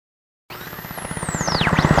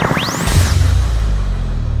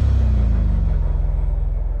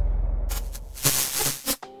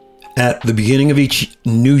At the beginning of each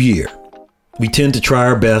new year, we tend to try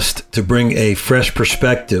our best to bring a fresh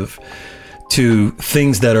perspective to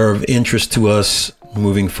things that are of interest to us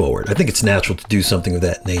moving forward. I think it's natural to do something of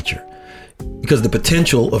that nature because the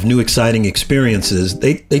potential of new exciting experiences,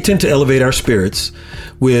 they tend to elevate our spirits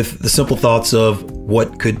with the simple thoughts of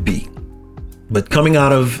what could be. But coming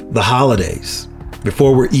out of the holidays,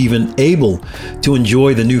 before we're even able to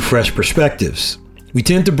enjoy the new fresh perspectives, we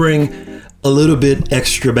tend to bring a little bit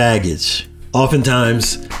extra baggage,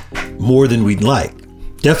 oftentimes more than we'd like,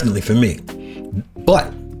 definitely for me.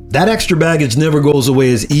 But that extra baggage never goes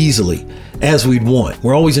away as easily as we'd want.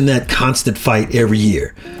 We're always in that constant fight every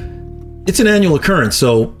year. It's an annual occurrence,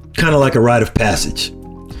 so kind of like a rite of passage.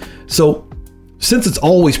 So since it's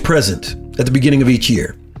always present at the beginning of each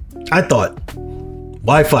year, I thought,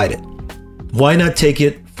 why fight it? Why not take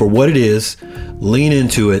it for what it is, lean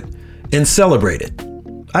into it, and celebrate it?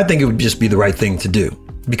 I think it would just be the right thing to do.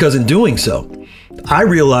 Because in doing so, I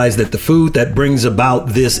realize that the food that brings about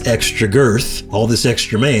this extra girth, all this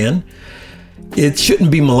extra man, it shouldn't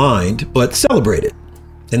be maligned, but celebrated.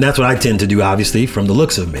 And that's what I tend to do, obviously, from the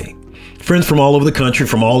looks of me. Friends from all over the country,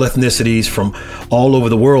 from all ethnicities, from all over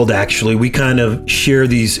the world, actually, we kind of share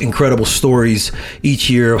these incredible stories each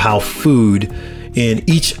year of how food in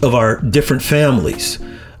each of our different families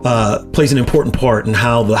plays an important part in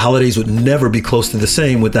how the holidays would never be close to the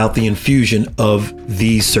same without the infusion of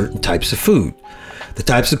these certain types of food. The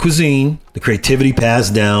types of cuisine, the creativity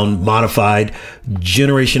passed down, modified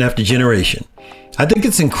generation after generation. I think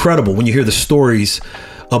it's incredible when you hear the stories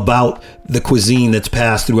about the cuisine that's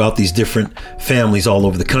passed throughout these different families all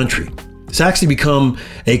over the country. It's actually become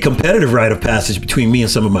a competitive rite of passage between me and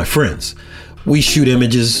some of my friends. We shoot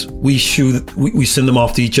images, we send them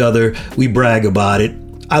off to each other, we brag about it.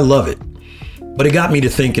 I love it. But it got me to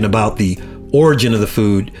thinking about the origin of the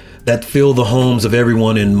food that filled the homes of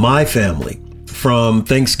everyone in my family from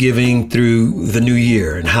Thanksgiving through the New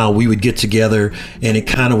Year, and how we would get together, and it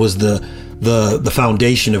kind of was the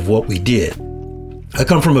foundation of what we did. I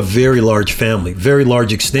come from a very large family, very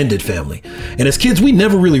large extended family. And as kids, we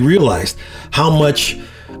never really realized how much,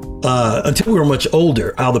 until we were much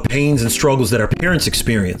older, how the pains and struggles that our parents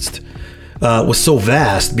experienced was so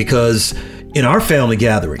vast, because in our family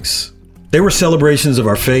gatherings, they were celebrations of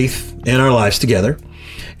our faith and our lives together.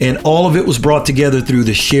 And all of it was brought together through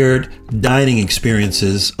the shared dining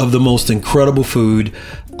experiences of the most incredible food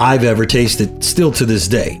I've ever tasted, still to this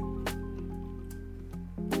day.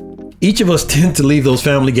 Each of us tend to leave those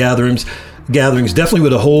family gatherings definitely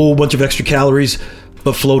with a whole bunch of extra calories,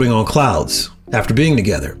 but floating on clouds after being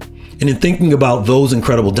together. And in thinking about those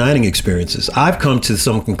incredible dining experiences, I've come to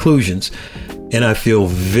some conclusions, and I feel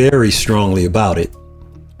very strongly about it,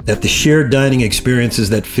 that the shared dining experiences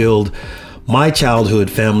that filled my childhood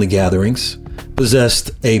family gatherings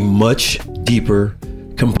possessed a much deeper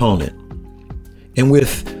component. And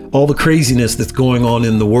with all the craziness that's going on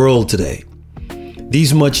in the world today,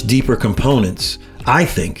 these much deeper components, I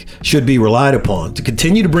think, should be relied upon to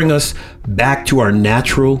continue to bring us back to our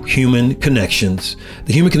natural human connections,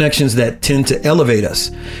 the human connections that tend to elevate us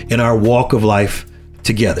in our walk of life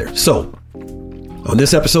together. So, on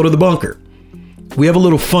this episode of The Bunker, we have a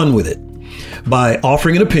little fun with it by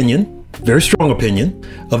offering an opinion, very strong opinion,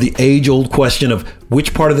 of the age-old question of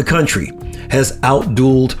which part of the country has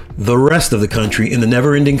out-dueled the rest of the country in the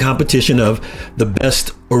never-ending competition of the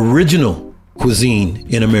best original cuisine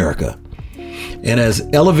in America. And as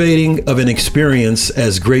elevating of an experience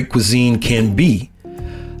as great cuisine can be,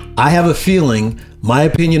 I have a feeling my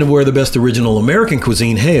opinion of where the best original American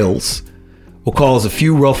cuisine hails will cause a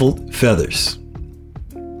few ruffled feathers.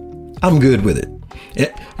 I'm good with it.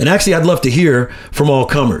 And actually, I'd love to hear from all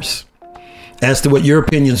comers as to what your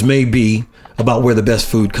opinions may be about where the best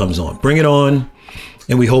food comes on. Bring it on,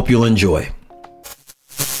 and we hope you'll enjoy.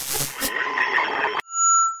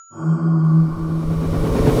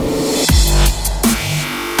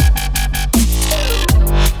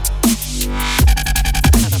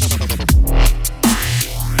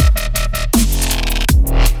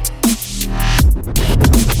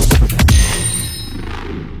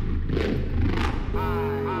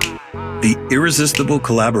 The irresistible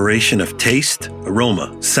collaboration of taste,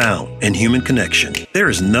 aroma, sound, and human connection. There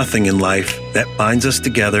is nothing in life that binds us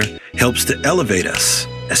together, helps to elevate us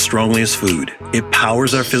as strongly as food. It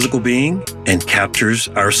powers our physical being and captures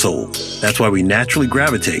our soul. That's why we naturally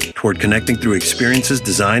gravitate toward connecting through experiences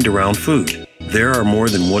designed around food. There are more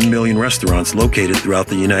than 1 million restaurants located throughout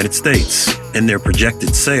the United States, and their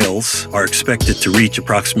projected sales are expected to reach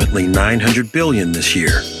approximately $900 billion this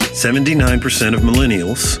year. 79% of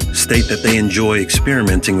millennials state that they enjoy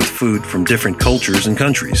experimenting with food from different cultures and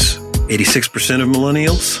countries. 86% of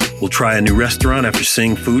millennials will try a new restaurant after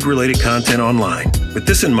seeing food-related content online. With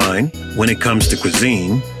this in mind, when it comes to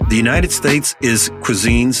cuisine, the United States is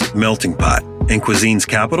cuisine's melting pot. And cuisine's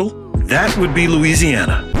capital? That would be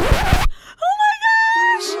Louisiana. Oh my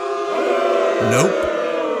gosh!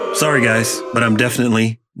 Nope. Sorry, guys, but I'm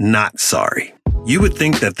definitely not sorry. You would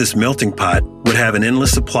think that this melting pot would have an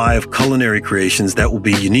endless supply of culinary creations that will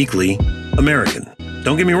be uniquely American.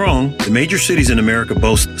 Don't get me wrong, the major cities in America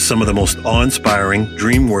boast some of the most awe-inspiring,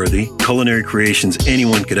 dream-worthy culinary creations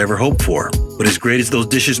anyone could ever hope for. But as great as those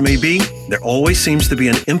dishes may be, there always seems to be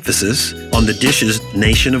an emphasis on the dish's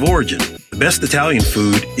nation of origin. The best Italian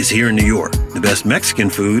food is here in New York. The best Mexican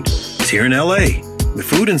food is here in LA. The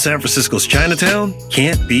food in San Francisco's Chinatown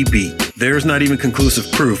can't be beat. There's not even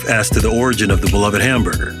conclusive proof as to the origin of the beloved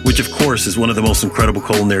hamburger, which of course is one of the most incredible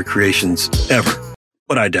culinary creations ever.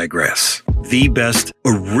 But I digress. The best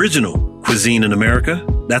original cuisine in America,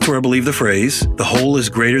 that's where I believe the phrase, the whole is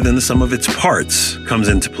greater than the sum of its parts, comes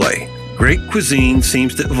into play. Great cuisine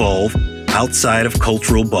seems to evolve outside of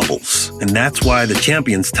cultural bubbles. And that's why the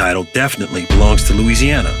Champions title definitely belongs to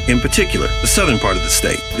Louisiana, in particular, the southern part of the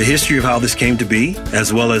state. The history of how this came to be,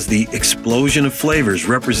 as well as the explosion of flavors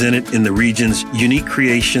represented in the region's unique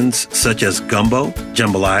creations such as gumbo,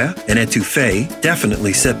 jambalaya, and etouffee,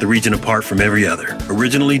 definitely set the region apart from every other.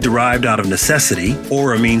 Originally derived out of necessity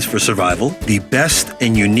or a means for survival, the best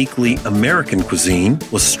and uniquely American cuisine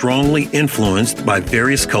was strongly influenced by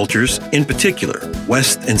various cultures, in particular,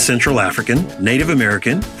 West and Central African, Native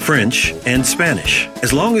American, French, and Spanish.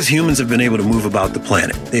 As long as humans have been able to move about the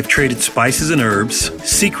planet, they've traded spices and herbs,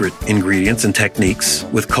 secret ingredients and techniques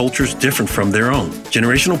with cultures different from their own.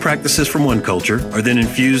 Generational practices from one culture are then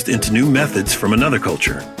infused into new methods from another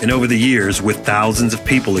culture. And over the years, with thousands of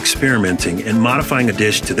people experimenting and modifying a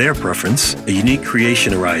dish to their preference, a unique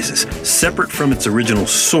creation arises, separate from its original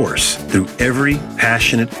source through every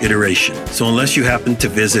passionate iteration. So unless you happen to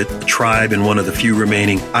visit a tribe in one of the few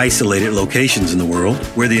remaining isolated locations in the world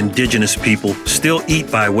where the indigenous people still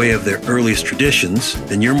eat by way of their earliest traditions,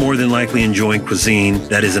 then you're more than likely enjoying cuisine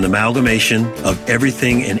that is an amalgamation of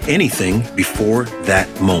everything and anything before that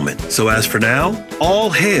moment. So as for now, all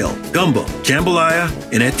hail gumbo, jambalaya,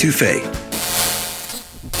 and etouffee.